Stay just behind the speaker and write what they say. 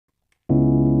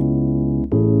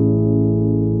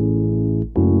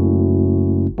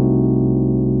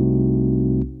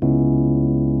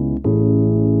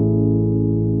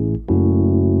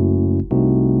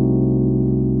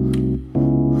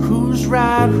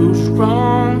who's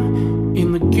wrong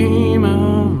in the game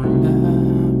of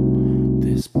love.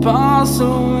 This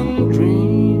porcelain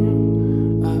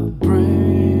dream of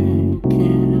breaking.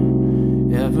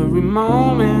 Every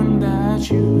moment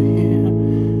that you hear,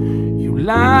 you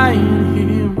lying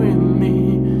here with me,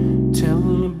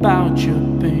 telling about your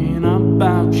pain,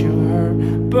 about your hurt,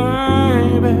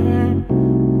 baby.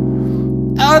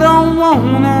 I don't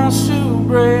want us to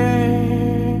break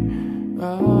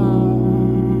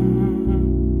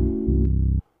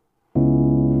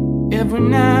Every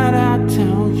night I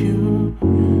tell you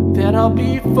that I'll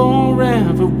be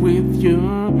forever with you.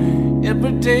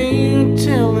 Every day you're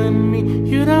telling me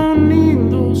you don't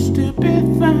need those stupid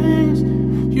things.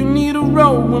 You need a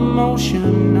raw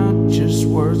emotion, not just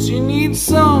words. You need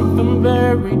something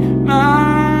very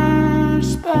much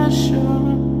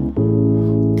special,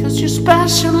 'cause you're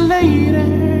special,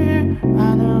 lady. I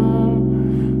know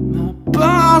the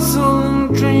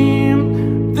porcelain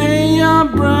dream, they are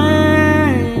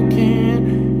breaking,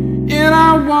 and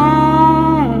I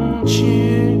want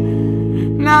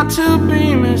you not to be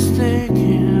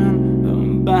mistaken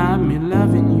by me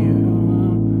loving you,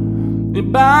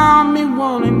 by me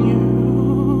wanting you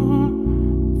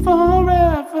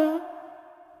forever.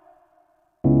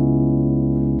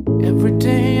 Every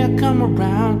day I come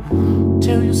around,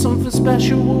 tell you something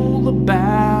special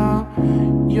about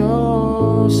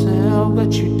yourself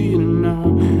that you didn't know.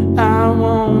 I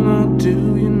wanna do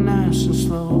you nice and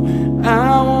slow.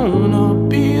 I wanna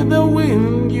be there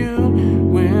with you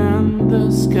when the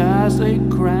skies they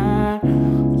cry.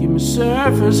 Give me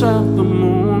surface of the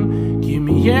moon, give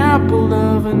me apple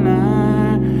of an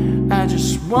eye. I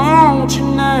just want you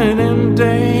night and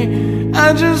day.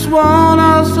 I just want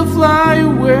us to fly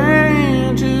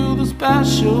away to the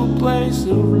special place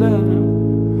of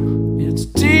love. It's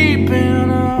deep in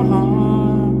our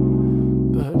heart,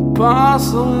 but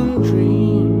porcelain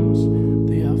dreams,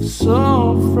 they are so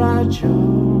fragile.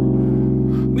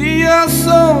 They are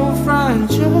so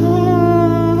fragile.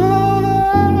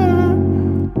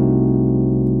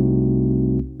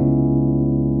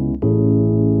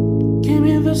 Give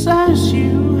me the size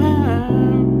you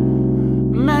have,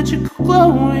 magical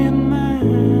glow in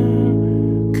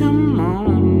there. Come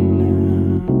on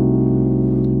now.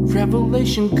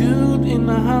 Revelation good in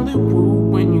the Hollywood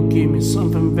when you give me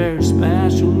something very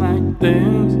special like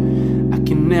this. I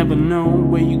can never know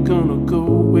where you're gonna go,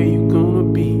 where you're gonna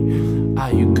be.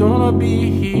 Are you gonna be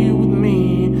here with me?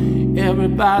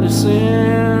 Everybody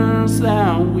says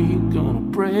that we're gonna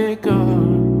break up.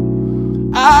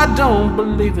 I don't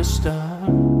believe it's stuff.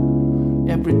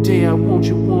 Every day I want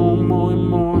you one more and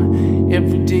more.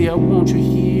 Every day I want you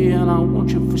here, and I want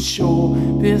you for sure.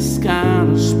 This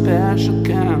kind of special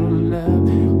kind of love,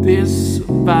 this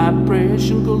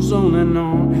vibration goes on and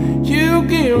on. You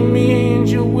give me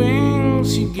angel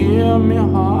wings, you give me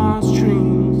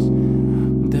heartstrings.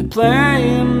 They're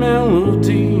playing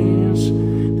melodies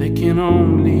that can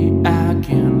only I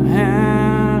can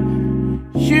have.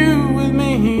 You with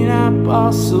me, that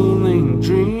porcelain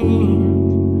dream.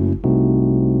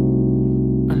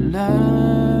 I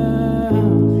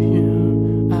love you,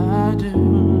 I do.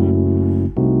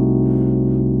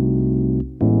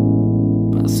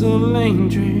 Porcelain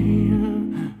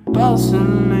dream,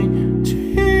 porcelain